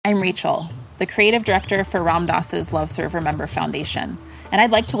I'm Rachel, the creative director for Ram Dass's Love Serve Remember Foundation, and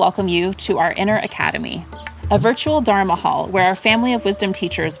I'd like to welcome you to our Inner Academy, a virtual Dharma hall where our family of wisdom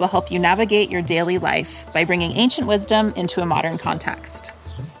teachers will help you navigate your daily life by bringing ancient wisdom into a modern context.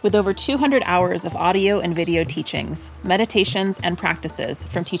 With over 200 hours of audio and video teachings, meditations, and practices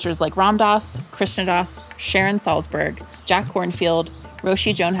from teachers like Ram Dass, Krishna Das, Sharon Salzberg, Jack Kornfield,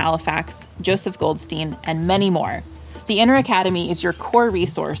 Roshi Joan Halifax, Joseph Goldstein, and many more, the Inner Academy is your core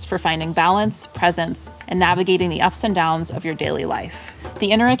resource for finding balance, presence, and navigating the ups and downs of your daily life.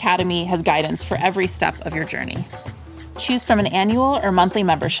 The Inner Academy has guidance for every step of your journey. Choose from an annual or monthly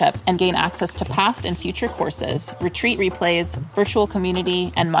membership and gain access to past and future courses, retreat replays, virtual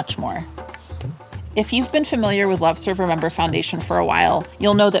community, and much more. If you've been familiar with Love Serve Remember Foundation for a while,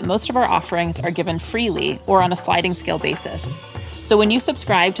 you'll know that most of our offerings are given freely or on a sliding scale basis. So when you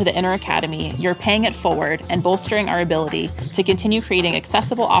subscribe to the Inner Academy, you're paying it forward and bolstering our ability to continue creating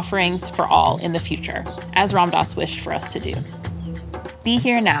accessible offerings for all in the future, as Ram Dass wished for us to do. Be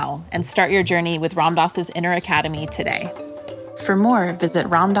here now and start your journey with Ram Dass's Inner Academy today. For more, visit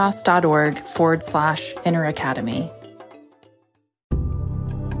ramdass.org/Inner Academy.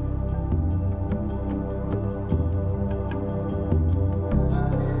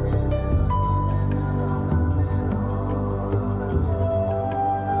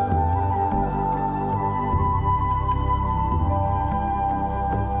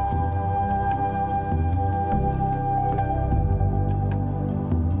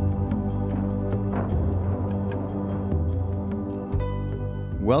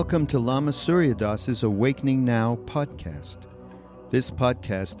 Welcome to Lama Surya Das's Awakening Now podcast. This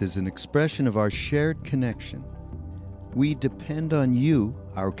podcast is an expression of our shared connection. We depend on you,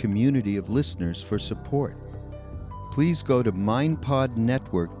 our community of listeners, for support. Please go to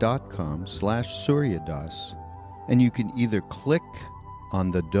mindpodnetwork.com/suryadas, and you can either click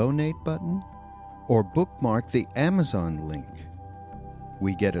on the donate button or bookmark the Amazon link.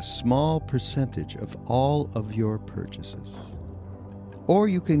 We get a small percentage of all of your purchases. Or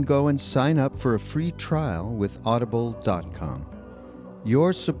you can go and sign up for a free trial with audible.com.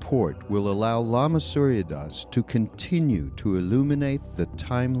 Your support will allow Lama Surya Das to continue to illuminate the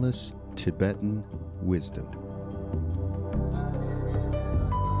timeless Tibetan wisdom.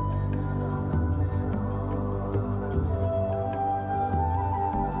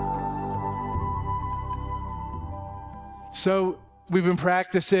 So we've been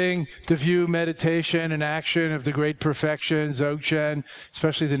practicing the view, meditation, and action of the great perfection, Dzogchen,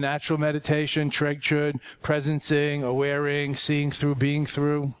 especially the natural meditation, Tregchud, presencing, awareing, seeing through, being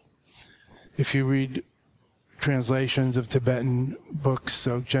through. If you read translations of Tibetan books,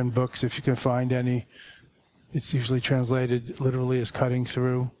 Dzogchen books, if you can find any, it's usually translated literally as cutting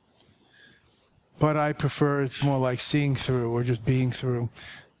through. But I prefer it's more like seeing through or just being through.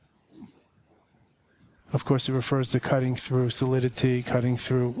 Of course, it refers to cutting through solidity, cutting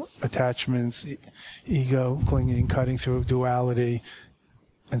through attachments, ego, clinging, cutting through duality,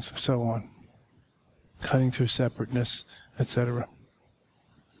 and so on. Cutting through separateness, etc.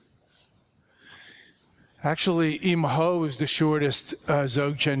 Actually, Imho is the shortest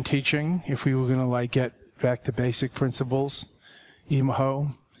Dzogchen teaching. If we were going to get back to basic principles,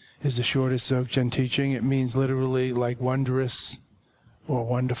 Imho is the shortest Dzogchen teaching. It means literally like wondrous or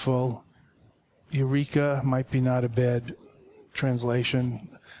wonderful. Eureka might be not a bad translation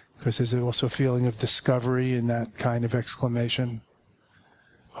because there's also a feeling of discovery in that kind of exclamation.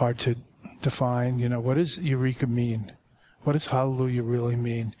 Hard to define. What does Eureka mean? What does Hallelujah really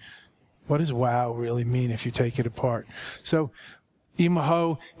mean? What does wow really mean if you take it apart? So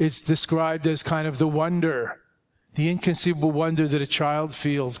Imho is described as kind of the wonder, the inconceivable wonder that a child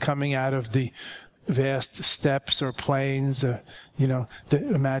feels coming out of the vast steppes or plains,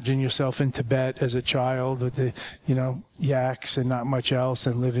 imagine yourself in Tibet as a child with the, yaks and not much else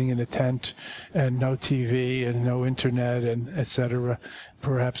and living in a tent and no TV and no internet and etc.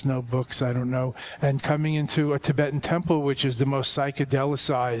 Perhaps no books, I don't know. And coming into a Tibetan temple, which is the most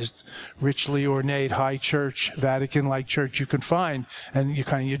psychedelicized, richly ornate, high church, Vatican-like church you can find. And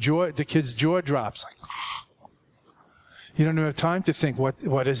the kid's jaw drops like, you don't have time to think,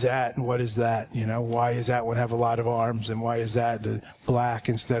 what is that and what is that? Why is that one have a lot of arms and why is that black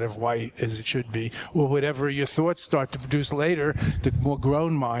instead of white as it should be? Or whatever your thoughts start to produce later, the more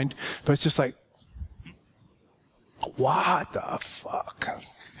grown mind. But it's just like, what the fuck?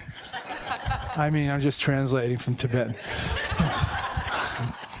 I'm just translating from Tibetan.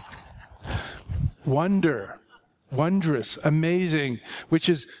 Wonder, wondrous, amazing, which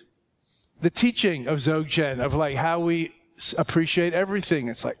is the teaching of Dzogchen, of how we appreciate everything.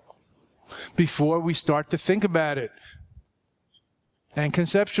 It's before we start to think about it, and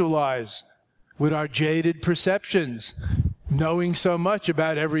conceptualize with our jaded perceptions, knowing so much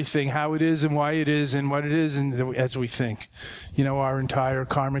about everything, how it is and why it is and what it is, and as we think. Our entire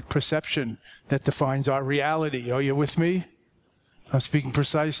karmic perception that defines our reality. Are you with me? I'm speaking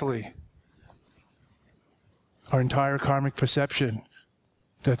precisely. Our entire karmic perception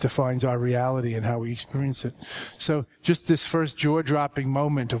that defines our reality and how we experience it. So just this first jaw-dropping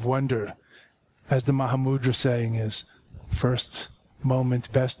moment of wonder, as the Mahamudra saying is, first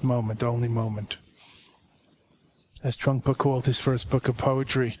moment, best moment, only moment. As Trungpa called his first book of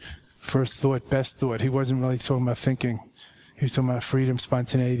poetry, first thought, best thought. He wasn't really talking about thinking. He was talking about freedom,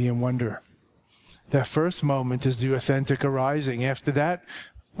 spontaneity, and wonder. That first moment is the authentic arising. After that,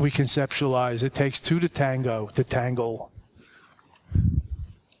 we conceptualize. It takes two to tango, to tangle.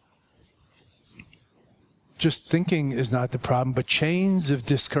 Just thinking is not the problem, but chains of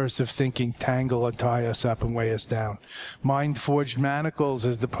discursive thinking tangle and tie us up and weigh us down. Mind-forged manacles,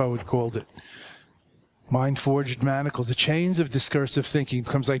 as the poet called it. Mind-forged manacles. The chains of discursive thinking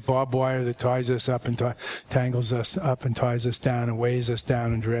becomes like barbed wire that ties us up and tangles us up and ties us down and weighs us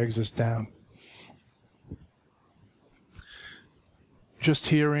down and drags us down. Just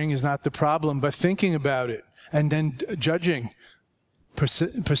hearing is not the problem, but thinking about it and then judging,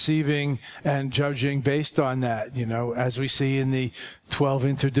 perceiving and judging based on that, as we see in the 12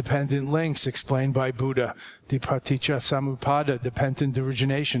 interdependent links explained by Buddha, the Paticca Samuppada, dependent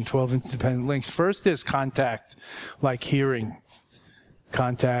origination, 12 interdependent links. First is contact, like hearing.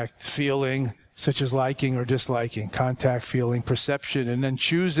 Contact, feeling, such as liking or disliking. Contact, feeling, perception, and then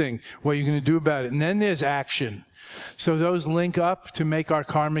choosing what you're going to do about it. And then there's action. So those link up to make our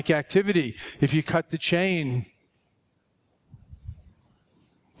karmic activity. If you cut the chain,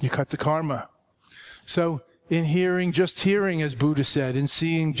 you cut the karma. So in hearing, just hearing, as Buddha said. In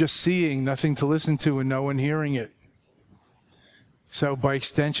seeing, just seeing, nothing to listen to and no one hearing it. So by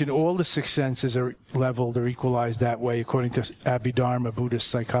extension, all the six senses are leveled or equalized that way, according to Abhidharma, Buddhist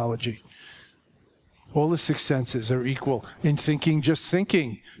psychology. All the six senses are equal. In thinking, just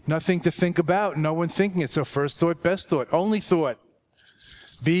thinking. Nothing to think about, no one thinking it. So first thought, best thought, only thought.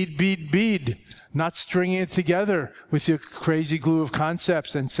 Bead, bead, bead. Not stringing it together with your crazy glue of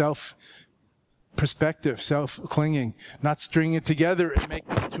concepts and self-perspective, self-clinging. Not stringing it together and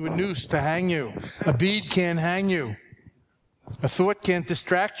making it to a noose to hang you. A bead can't hang you. A thought can't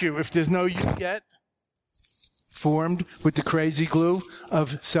distract you if there's no you yet formed with the crazy glue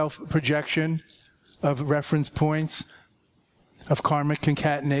of self-projection, of reference points, of karmic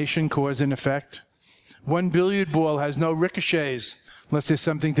concatenation, cause and effect. One billiard ball has no ricochets unless there's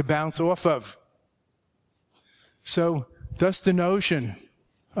something to bounce off of. So, thus the notion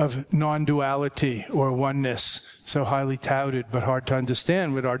of non-duality or oneness, so highly touted but hard to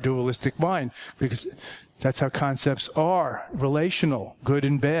understand with our dualistic mind, because that's how concepts are, relational, good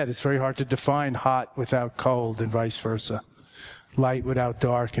and bad. It's very hard to define hot without cold and vice versa. Light without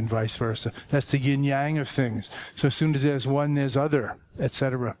dark and vice versa. That's the yin-yang of things. So as soon as there's one, there's other,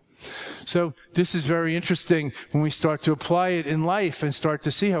 etc. So this is very interesting when we start to apply it in life and start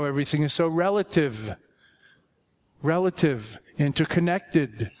to see how everything is so relative,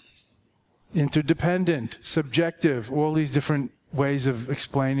 interconnected, interdependent, subjective, all these different ways of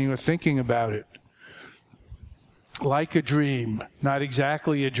explaining or thinking about it. Like a dream, not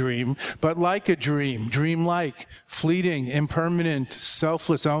exactly a dream, but like a dream, dreamlike, fleeting, impermanent,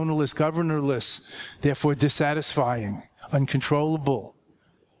 selfless, ownerless, governorless, therefore dissatisfying, uncontrollable,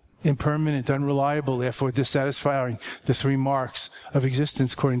 impermanent, unreliable, therefore dissatisfying, the three marks of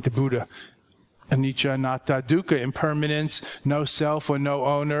existence according to Buddha. Anicca, anatta, dukkha, impermanence, no self or no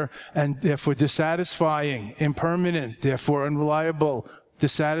owner, and therefore dissatisfying, impermanent, therefore unreliable,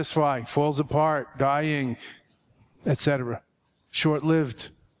 dissatisfying, falls apart, dying, etc. Short-lived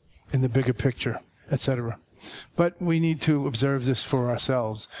in the bigger picture, etc. But we need to observe this for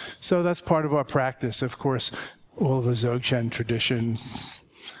ourselves. So that's part of our practice. Of course, all of the Dzogchen traditions,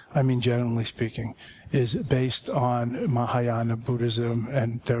 generally speaking, is based on Mahayana Buddhism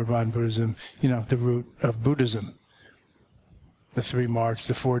and Theravada Buddhism, the root of Buddhism. The three marks,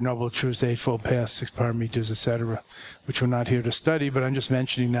 the Four Noble Truths, Eightfold Paths, Six Paramitas, etc., which we're not here to study, but I'm just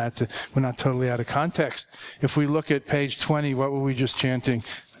mentioning that we're not totally out of context. If we look at page 20, what were we just chanting?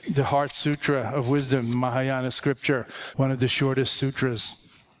 The Heart Sutra of Wisdom, Mahayana scripture, one of the shortest sutras.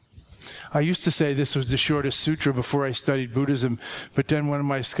 I used to say this was the shortest sutra before I studied Buddhism, but then one of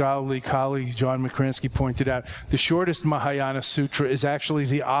my scholarly colleagues, John McCransky, pointed out the shortest Mahayana sutra is actually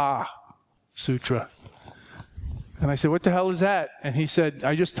the Sutra. And I said, what the hell is that? And he said,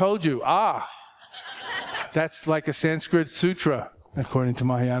 I just told you, That's like a Sanskrit sutra, according to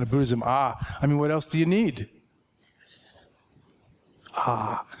Mahayana Buddhism. What else do you need?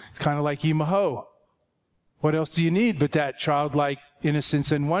 It's kind of like Imaho. What else do you need but that childlike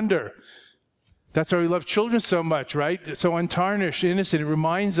innocence and wonder? That's why we love children so much, right? It's so untarnished, innocent. It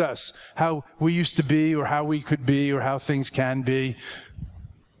reminds us how we used to be or how we could be or how things can be.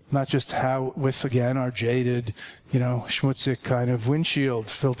 Not just how, with, again, our jaded, schmutzig kind of windshield,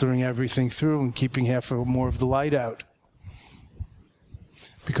 filtering everything through and keeping half or more of the light out.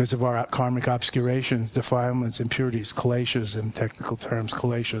 Because of our karmic obscurations, defilements, impurities, kaleshas, in technical terms,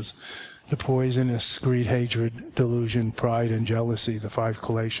 kaleshas. The poisonous greed, hatred, delusion, pride, and jealousy, the 5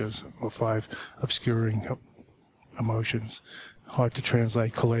 kaleshas, or 5 obscuring emotions. Hard to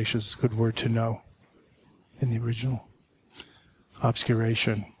translate. Kaleshas, good word to know in the original.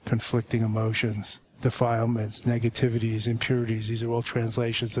 Obscuration, conflicting emotions, defilements, negativities, impurities. These are all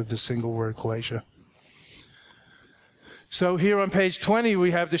translations of the single word kalesha. So here on page 20,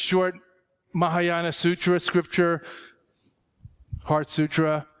 we have the short Mahayana Sutra scripture, Heart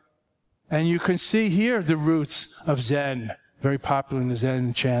Sutra. And you can see here the roots of Zen, very popular in the Zen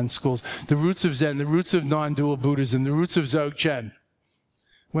and Chan schools. The roots of Zen, the roots of non-dual Buddhism, the roots of Dzogchen.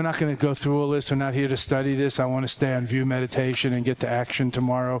 We're not going to go through all this. We're not here to study this. I want to stay on view meditation and get to action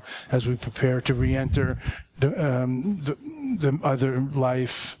tomorrow as we prepare to re-enter the other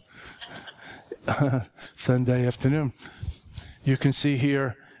life Sunday afternoon. You can see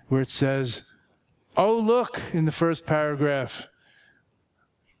here where it says, oh, look, in the first paragraph,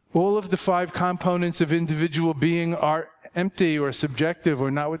 all of the 5 components of individual being are empty or subjective or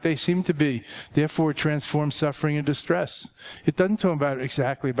not what they seem to be. Therefore, it transforms suffering and distress. It doesn't talk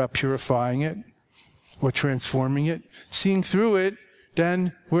exactly about purifying it or transforming it. Seeing through it,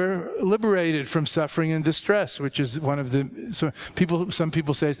 then we're liberated from suffering and distress, which is one of some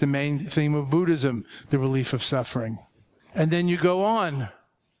people say it's the main theme of Buddhism, the relief of suffering. And then you go on.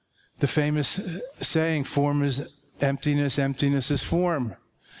 The famous saying, form is emptiness, emptiness is form.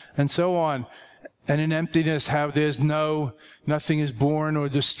 And so on. And in emptiness, how there's nothing is born or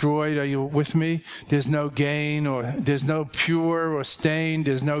destroyed. Are you with me? There's no gain or there's no pure or stained.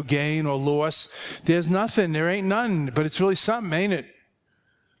 There's no gain or loss. There's nothing. There ain't none. But it's really something, ain't it?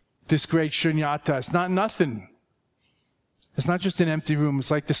 This great shunyata. It's not nothing. It's not just an empty room.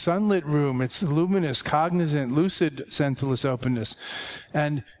 It's like the sunlit room. It's luminous, cognizant, lucid, senseless openness.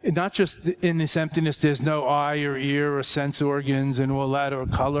 And not just in this emptiness, there's no eye or ear or sense organs and all that or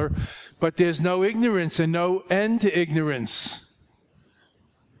color, but there's no ignorance and no end to ignorance.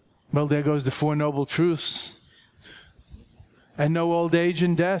 Well, there goes the 4 Noble Truths. And no old age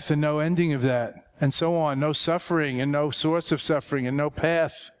and death and no ending of that. And so on. No suffering and no source of suffering and no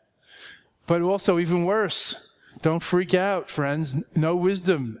path. But also even worse. Don't freak out, friends. No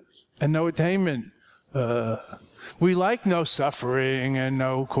wisdom and no attainment. We like no suffering and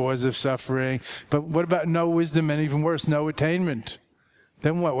no cause of suffering. But what about no wisdom and even worse, no attainment?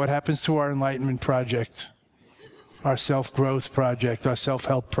 Then what? What happens to our enlightenment project? Our self-growth project, our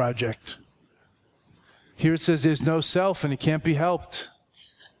self-help project? Here it says there's no self and it can't be helped.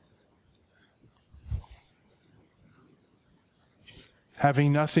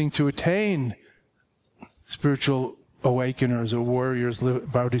 Having nothing to attain, spiritual awakeners or warriors,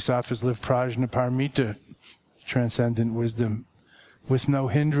 bodhisattvas live prajna paramita, transcendent wisdom, with no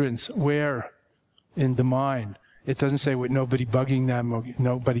hindrance. Where? In the mind. It doesn't say with nobody bugging them or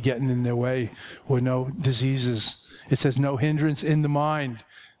nobody getting in their way or no diseases. It says no hindrance in the mind.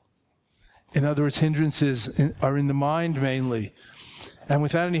 In other words, hindrances are in the mind mainly. And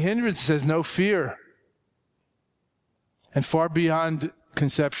without any hindrance, it says no fear. And far beyond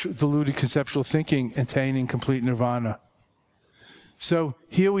deluded conceptual thinking, attaining complete nirvana. So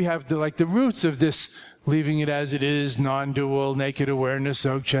here we have the roots of this leaving it as it is, non-dual, naked awareness,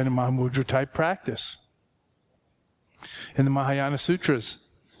 Dzogchen and Mahamudra type practice in the Mahayana Sutras.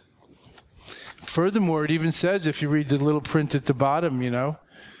 Furthermore, it even says, if you read the little print at the bottom,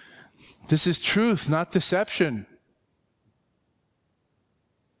 this is truth, not deception.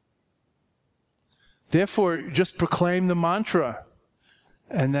 Therefore, just proclaim the mantra.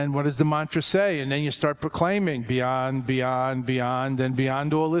 And then what does the mantra say? And then you start proclaiming beyond, beyond, beyond, and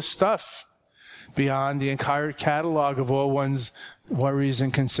beyond all this stuff. Beyond the entire catalog of all one's worries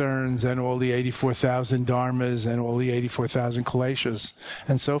and concerns and all the 84,000 dharmas and all the 84,000 kaleshas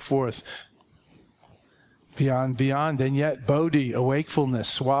and so forth. Beyond, beyond. And yet, bodhi,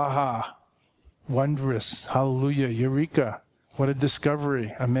 awakefulness, swaha, wondrous, hallelujah, eureka. What a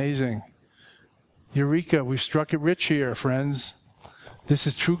discovery. Amazing. Eureka, we've struck it rich here, friends. This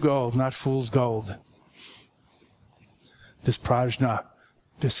is true gold, not fool's gold. This prajna,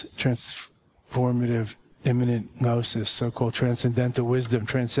 this transformative, imminent gnosis, so-called transcendental wisdom,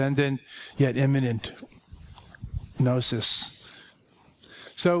 transcendent yet imminent gnosis.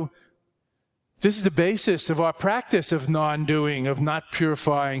 So this is the basis of our practice of non-doing, of not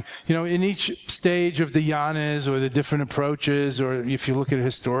purifying. You know, in each stage of the yanas or the different approaches, or if you look at it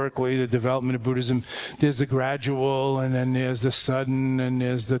historically, the development of Buddhism, there's the gradual, and then there's the sudden, and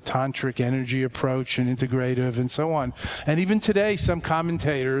there's the tantric energy approach and integrative and so on. And even today, some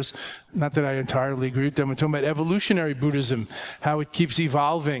commentators, not that I entirely agree with them, are talking about evolutionary Buddhism, how it keeps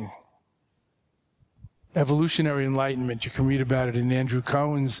evolving. Evolutionary enlightenment. You can read about it in Andrew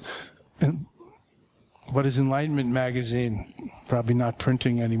Cohen's What is Enlightenment magazine? Probably not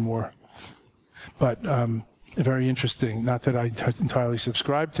printing anymore. But very interesting. Not that I entirely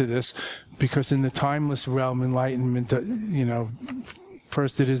subscribe to this, because in the timeless realm, enlightenment, you know,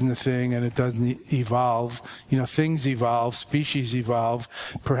 first it isn't a thing and it doesn't evolve. You know, things evolve, species evolve,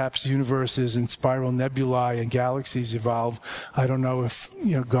 perhaps universes and spiral nebulae and galaxies evolve. I don't know if,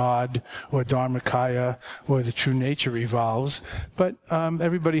 you know, God or Dharmakaya or the true nature evolves, but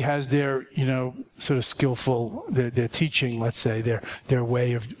everybody has their, you know, sort of skillful, their teaching, let's say, their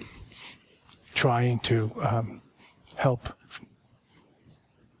way of trying to help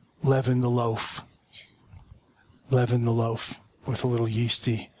leaven the loaf with a little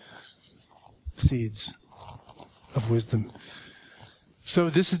yeasty seeds of wisdom.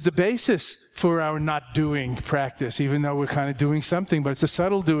 So this is the basis for our not doing practice, even though we're kind of doing something, but it's a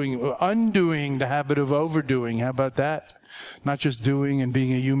subtle doing, undoing the habit of overdoing. How about that? Not just doing and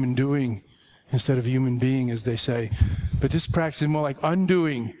being a human doing instead of a human being, as they say. But this practice is more like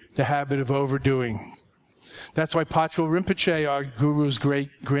undoing the habit of overdoing. That's why Patrul Rinpoche, our guru's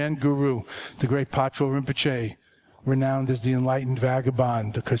great grand guru, the great Patrul Rinpoche, renowned as the enlightened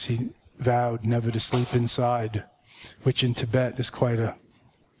vagabond, because he vowed never to sleep inside, which in Tibet is quite a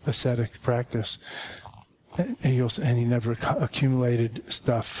ascetic practice. And he never accumulated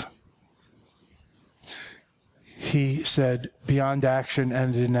stuff. He said, beyond action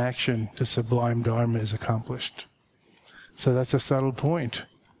and inaction, the sublime Dharma is accomplished. So that's a subtle point,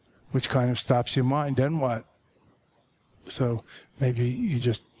 which kind of stops your mind. Then what? So maybe you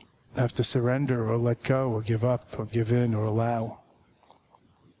just have to surrender or let go or give up or give in or allow.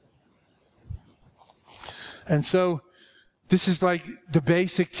 And so this is like the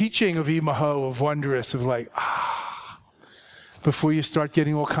basic teaching of Imaho, of Wondrous, of like, before you start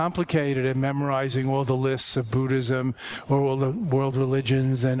getting all complicated and memorizing all the lists of Buddhism or all the world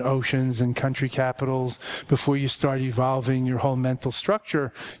religions and oceans and country capitals, before you start evolving your whole mental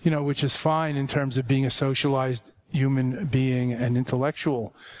structure, you know, which is fine in terms of being a socialized human being and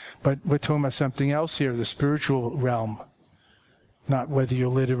intellectual. But we're talking about something else here, the spiritual realm, not whether you're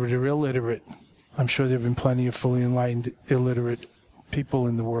literate or illiterate. I'm sure there have been plenty of fully enlightened, illiterate people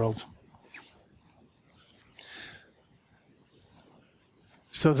in the world.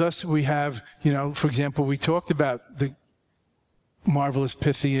 So thus we have, you know, for example, we talked about the marvelous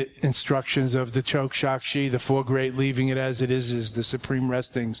pithy instructions of the Chok Shakshi, the four great leaving it as it is the supreme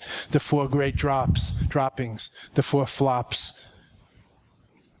restings, the four great droppings, the four flops,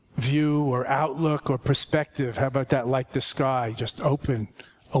 view or outlook or perspective. How about that? Like the sky, just open,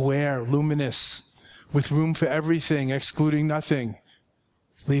 aware, luminous, with room for everything, excluding nothing.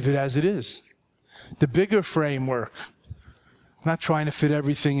 Leave it as it is. The bigger framework, not trying to fit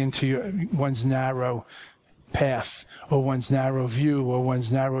everything into one's narrow path or one's narrow view or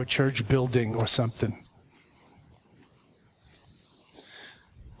one's narrow church building or something.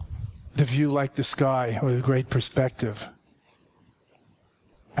 The view like the sky or the great perspective.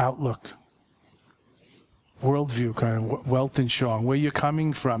 Outlook. Worldview, kind of Weltanschauung, where you're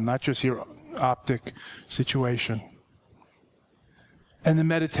coming from, not just your optic situation. And the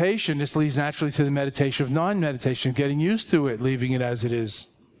meditation, this leads naturally to the meditation of non-meditation, getting used to it, leaving it as it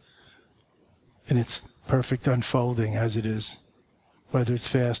is. In its perfect unfolding as it is. Whether it's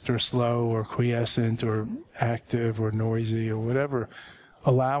fast or slow or quiescent or active or noisy or whatever.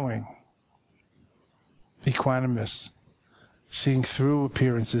 Allowing. Equanimous. Seeing through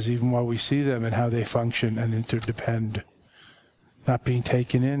appearances even while we see them and how they function and interdepend. Not being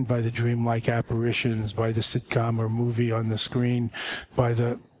taken in by the dreamlike apparitions, by the sitcom or movie on the screen, by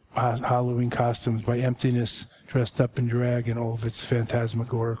the Halloween costumes, by emptiness dressed up in drag in all of its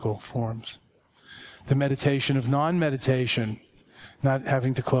phantasmagorical forms. The meditation of non-meditation, not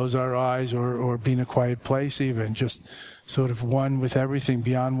having to close our eyes or be in a quiet place even, just sort of one with everything,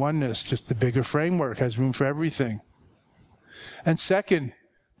 beyond oneness, just the bigger framework has room for everything. And second,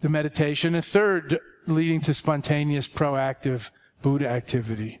 the meditation. And third, leading to spontaneous, proactive Buddha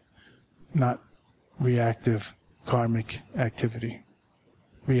activity, not reactive karmic activity.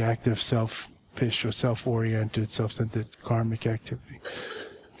 Reactive selfish or self-oriented, self-centered karmic activity.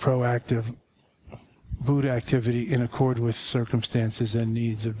 Proactive Buddha activity in accord with circumstances and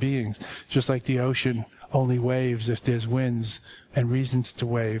needs of beings. Just like the ocean only waves if there's winds and reasons to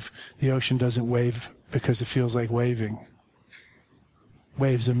wave. The ocean doesn't wave because it feels like waving.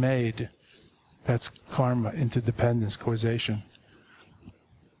 Waves are made. That's karma, interdependence, causation.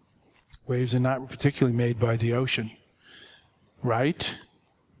 Waves are not particularly made by the ocean. Right?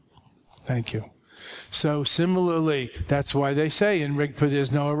 Thank you. So similarly, that's why they say in Rigpa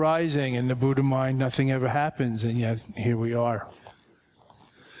there's no arising, in the Buddha mind nothing ever happens, and yet here we are.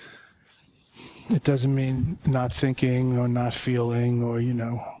 It doesn't mean not thinking or not feeling or,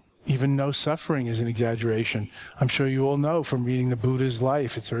 even no suffering is an exaggeration. I'm sure you all know from reading the Buddha's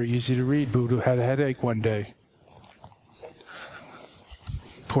life, it's very easy to read. Buddha had a headache one day.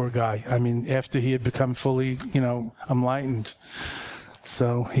 Poor guy. I mean, after he had become fully, enlightened.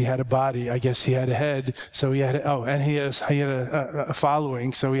 So he had a body. I guess he had a head. So he had and he had a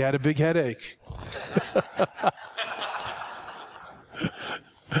following. So he had a big headache.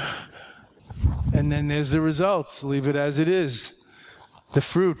 And then there's the results. Leave it as it is. The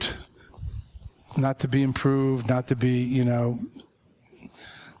fruit. Not to be improved, not to be, I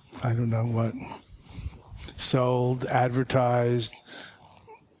don't know what. Sold, advertised,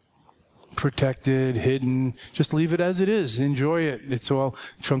 protected, hidden. Just leave it as it is. Enjoy it. It's all,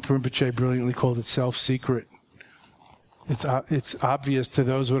 Trungpa Rinpoche brilliantly called it self-secret. It's obvious to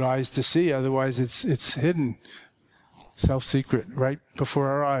those with eyes to see. Otherwise, it's hidden. Self-secret, right before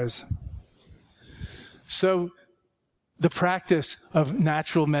our eyes. So the practice of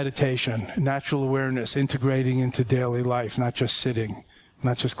natural meditation, natural awareness, integrating into daily life, not just sitting,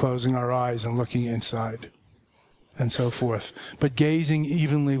 not just closing our eyes and looking inside, and so forth, but gazing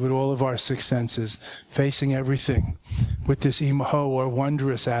evenly with all of our six senses, facing everything with this imaho, or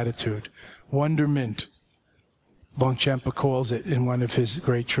wondrous attitude, wonderment. Longchenpa calls it in one of his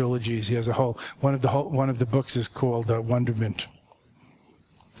great trilogies. He has one of the books is called Wonderment.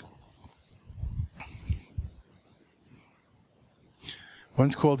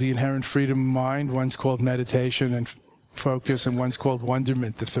 One's called The Inherent Freedom of Mind, one's called Meditation and Focus, and one's called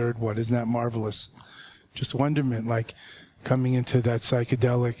Wonderment, the third one. Isn't that marvelous? Just wonderment, like coming into that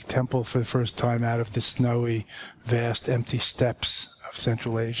psychedelic temple for the first time out of the snowy, vast, empty steppes of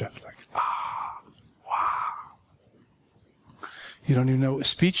Central Asia. Like, wow. You don't even know,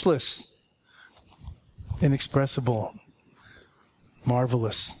 speechless, inexpressible,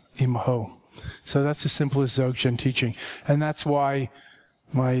 marvelous, imaho. So that's the simplest Dzogchen teaching. And that's why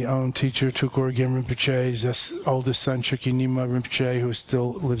my own teacher, Tukor Gyen Rinpoche's oldest son, Chukyi Nyima Rinpoche, who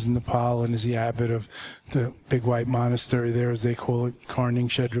still lives in Nepal and is the abbot of the Big White Monastery there, as they call it, Karning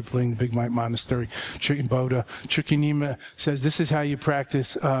Shedripling, the Big White Monastery, Chukyi Bodha. Chukyi Nyima says, this is how you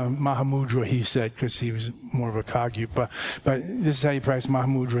practice Mahamudra, he said, because he was more of a Kagyupa. But this is how you practice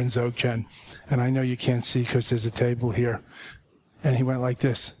Mahamudra in Dzogchen. And I know you can't see because there's a table here. And he went like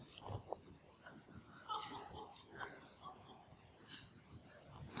this.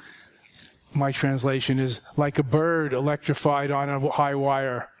 My translation is like a bird electrified on a high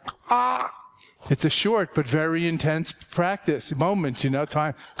wire. It's a short but very intense practice, moment,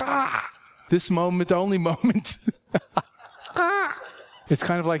 time. This moment, the only moment. It's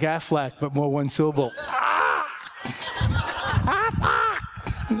kind of like Aflac, but more one syllable.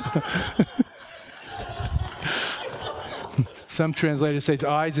 Some translators say it's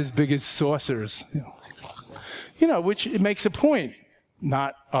eyes as big as saucers. Which it makes a point.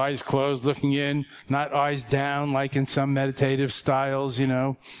 Not eyes closed looking in, not eyes down like in some meditative styles,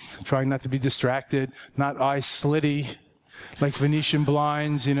 trying not to be distracted, not eyes slitty like Venetian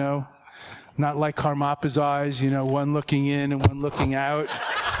blinds, not like Karmapa's eyes, one looking in and one looking out.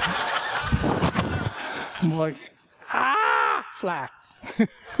 More like, flat.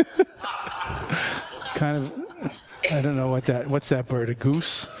 Kind of, I don't know what's that bird, a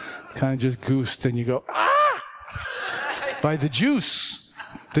goose? Kind of just goosed, and you go, by the juice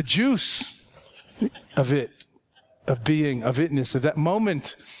of it, of being, of itness, of that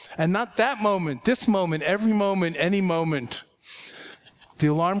moment. And not that moment, this moment, every moment, any moment. The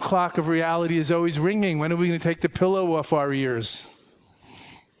alarm clock of reality is always ringing. When are we going to take the pillow off our ears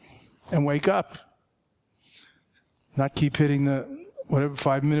and wake up? Not keep hitting the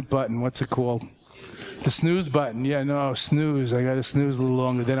 5-minute button. What's it called? The snooze button. Yeah, no, snooze. I got to snooze a little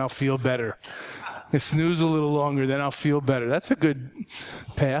longer, then I'll feel better. If snooze a little longer, then I'll feel better. That's a good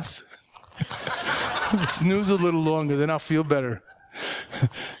path. Snooze a little longer, then I'll feel better.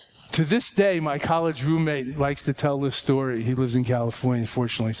 To this day, my college roommate likes to tell this story. He lives in California,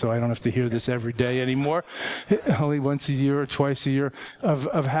 fortunately, so I don't have to hear this every day anymore, only once a year or twice a year,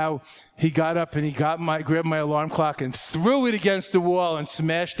 of how he got up and he grabbed my alarm clock and threw it against the wall and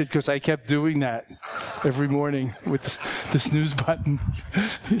smashed it because I kept doing that every morning with the snooze button.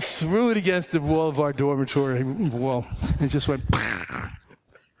 He threw it against the wall of our dormitory wall and it just went,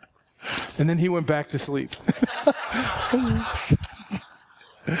 and then he went back to sleep.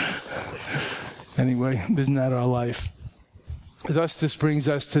 Anyway, isn't that our life? Thus, this brings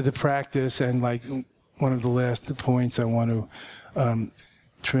us to the practice, and like one of the last points I want to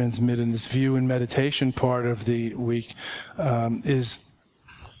transmit in this view and meditation part of the week is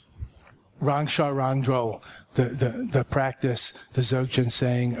Rangsha Rangdrol, the practice, the Dzogchen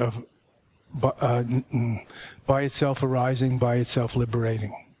saying of by itself arising, by itself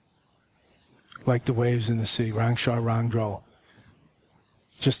liberating, like the waves in the sea. Rangsha Rangdrol.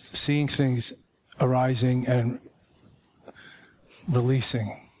 Just seeing things arising and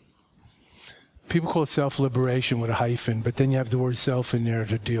releasing. People call it self-liberation with a hyphen, but then you have the word self in there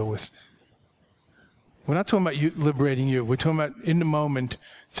to deal with. We're not talking about you liberating you. We're talking about in the moment,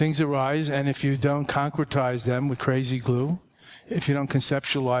 things arise, and if you don't concretize them with crazy glue, if you don't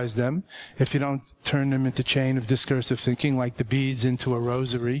conceptualize them, if you don't turn them into chain of discursive thinking, like the beads into a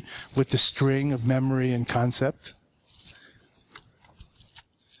rosary with the string of memory and concept,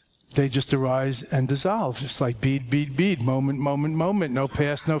 they just arise and dissolve, just like bead, bead, bead, moment, moment, moment, no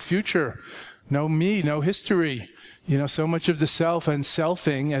past, no future, no me, no history. You know, so much of the self and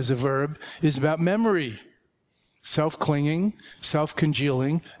selfing as a verb is about memory. Self-clinging,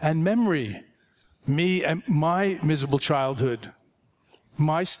 self-congealing, and memory. Me and my miserable childhood,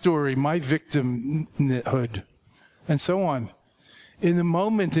 my story, my victimhood, and so on. In the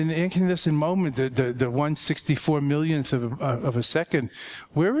moment, in the incandescent moment, the 1/64 millionth of a second,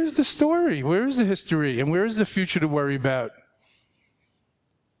 where is the story? Where is the history? And where is the future to worry about?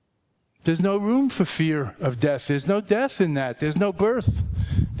 There's no room for fear of death. There's no death in that. There's no birth.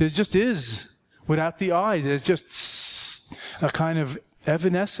 There just is. Without the I, there's just a kind of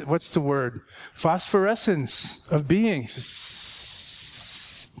evanescence. What's the word? Phosphorescence of being.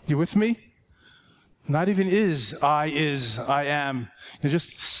 You with me? Not even is, I am. You're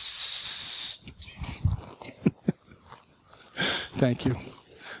just... Thank you.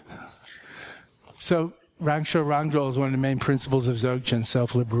 So, Rangsha Rangdrol is one of the main principles of Dzogchen,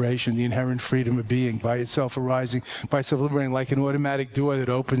 self-liberation, the inherent freedom of being, by itself arising, by itself liberating, like an automatic door that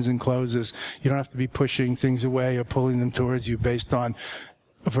opens and closes. You don't have to be pushing things away or pulling them towards you based on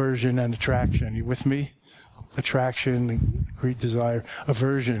aversion and attraction. You with me? Attraction, greed, desire,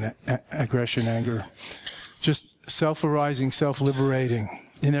 aversion, aggression, anger. Just self-arising, self-liberating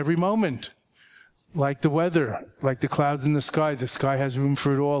in every moment. Like the weather, like the clouds in the sky. The sky has room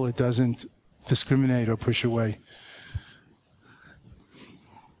for it all. It doesn't discriminate or push away.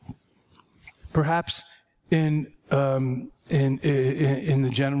 Perhaps in the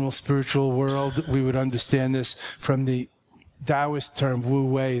general spiritual world, we would understand this from the Taoist term Wu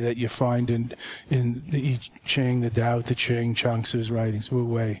Wei that you find in the I Ching, the Tao Te Ching, Chuang Tzu's writings, Wu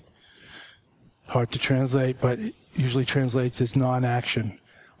Wei. Hard to translate, but it usually translates as non-action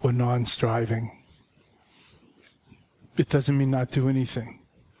or non-striving. It doesn't mean not do anything.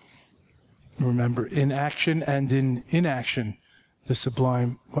 Remember, in action and in inaction, the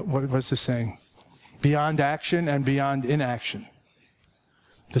sublime, what's the saying? Beyond action and beyond inaction,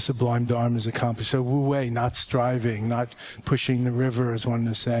 the sublime Dharma is accomplished. So Wu Wei, not striving, not pushing the river is one of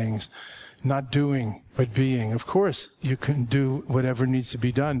the sayings. Not doing, but being. Of course, you can do whatever needs to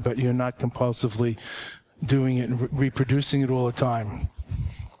be done, but you're not compulsively doing it and reproducing it all the time.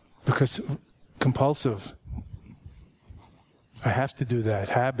 Because compulsive. I have to do that.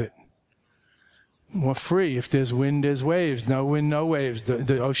 Habit. More free. If there's wind, there's waves. No wind, no waves.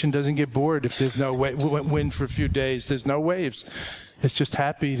 The ocean doesn't get bored if there's no wind for a few days. There's no waves. It's just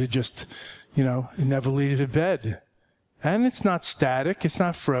happy to just, never leave the bed. And it's not static. It's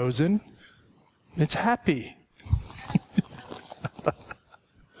not frozen. It's happy.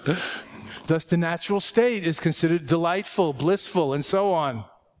 Thus, the natural state is considered delightful, blissful, and so on.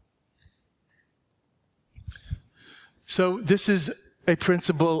 So this is a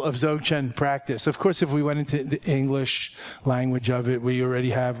principle of Dzogchen practice. Of course, if we went into the English language of it, we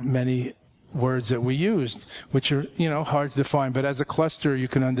already have many words that we used, which are, hard to define. But as a cluster, you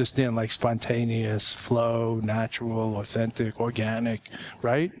can understand like spontaneous, flow, natural, authentic, organic,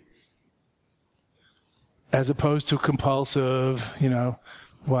 right? As opposed to compulsive,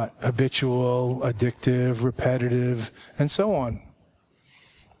 habitual, addictive, repetitive, and so on.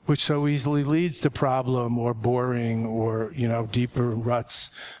 which so easily leads to problem or boring or, deeper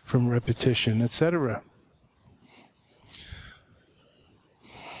ruts from repetition, etc.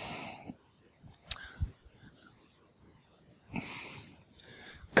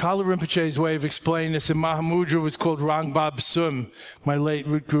 Kala Rinpoche's way of explaining this in Mahamudra was called Rangbab Sum. My late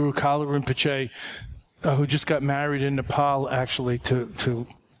root guru Kala Rinpoche, who just got married in Nepal, actually, to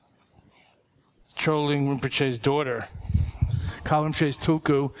Choling Rinpoche's daughter. Kala Rinpoche's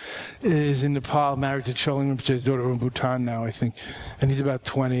Tulku is in Nepal, married to Choling Rinpoche's daughter in Bhutan now, I think. And he's about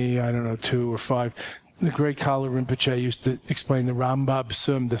 2 or 5. The great Kala Rinpoche used to explain the Rangbab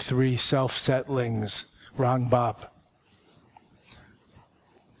Sum, the 3 self-settlings, Rangbab.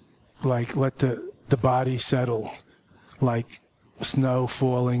 Like let the body settle, like snow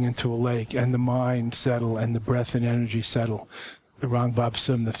falling into a lake, and the mind settle, and the breath and energy settle. The Rangbab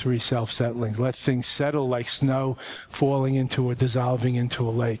Sum, the 3 self-settlings. Let things settle like snow falling into or dissolving into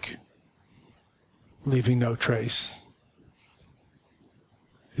a lake, leaving no trace.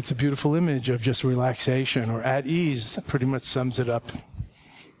 It's a beautiful image of just relaxation or at ease. That pretty much sums it up.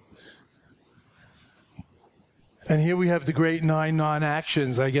 And here we have the great 9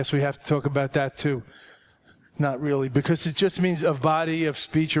 non-actions. I guess we have to talk about that too. Not really, because it just means of body, of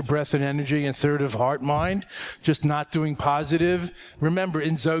speech, or breath and energy, and 3rd of heart, mind, just not doing positive. Remember,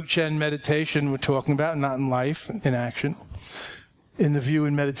 in Dzogchen meditation, we're talking about, not in life, in action. In the view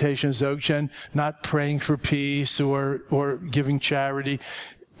in meditation of Dzogchen, not praying for peace or giving charity,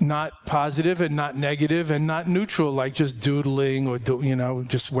 not positive and not negative and not neutral, like just doodling or,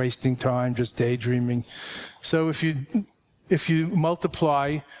 just wasting time, just daydreaming. So if you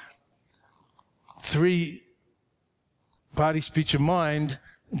multiply 3 body, speech, and mind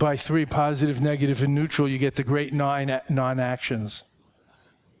by 3 positive, negative, and neutral, you get the great 9 non-actions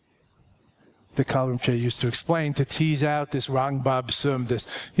that Kala Rinpoche used to explain to tease out this Rangbab Sum, this,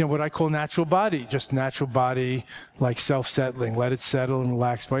 what I call natural body, just natural body, like self-settling. Let it settle and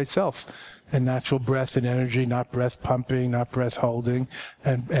relax by itself. And natural breath and energy, not breath pumping, not breath holding,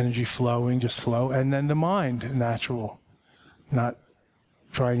 and energy flowing, just flow. And then the mind, natural, not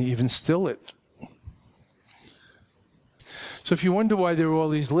trying to even still it. So if you wonder why there are all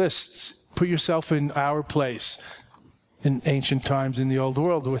these lists, put yourself in our place. In ancient times in the old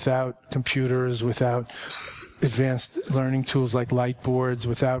world, without computers, without advanced learning tools like light boards,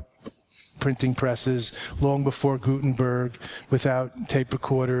 without printing presses, long before Gutenberg, without tape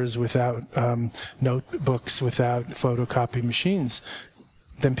recorders, without notebooks, without photocopy machines,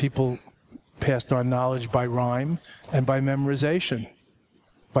 then people passed on knowledge by rhyme and by memorization,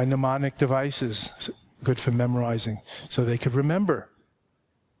 by mnemonic devices, good for memorizing, so they could remember.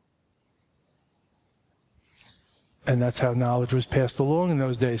 And that's how knowledge was passed along in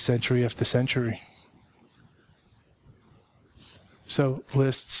those days, century after century. So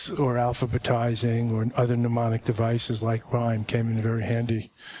lists or alphabetizing or other mnemonic devices like rhyme came in very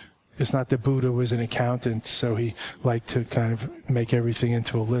handy. It's not that Buddha was an accountant, so he liked to kind of make everything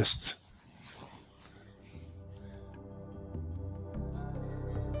into a list.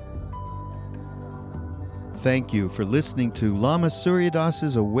 Thank you for listening to Lama Surya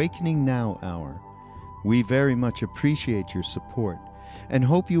Das's Awakening Now Hour. We very much appreciate your support and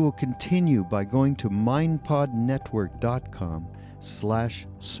hope you will continue by going to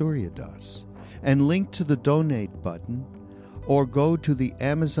mindpodnetwork.com/Suryadas and link to the donate button, or go to the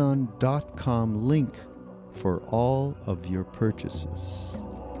Amazon.com link for all of your purchases.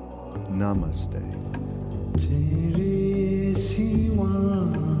 Namaste. Tere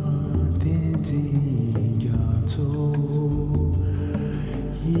siwa te ji gyacho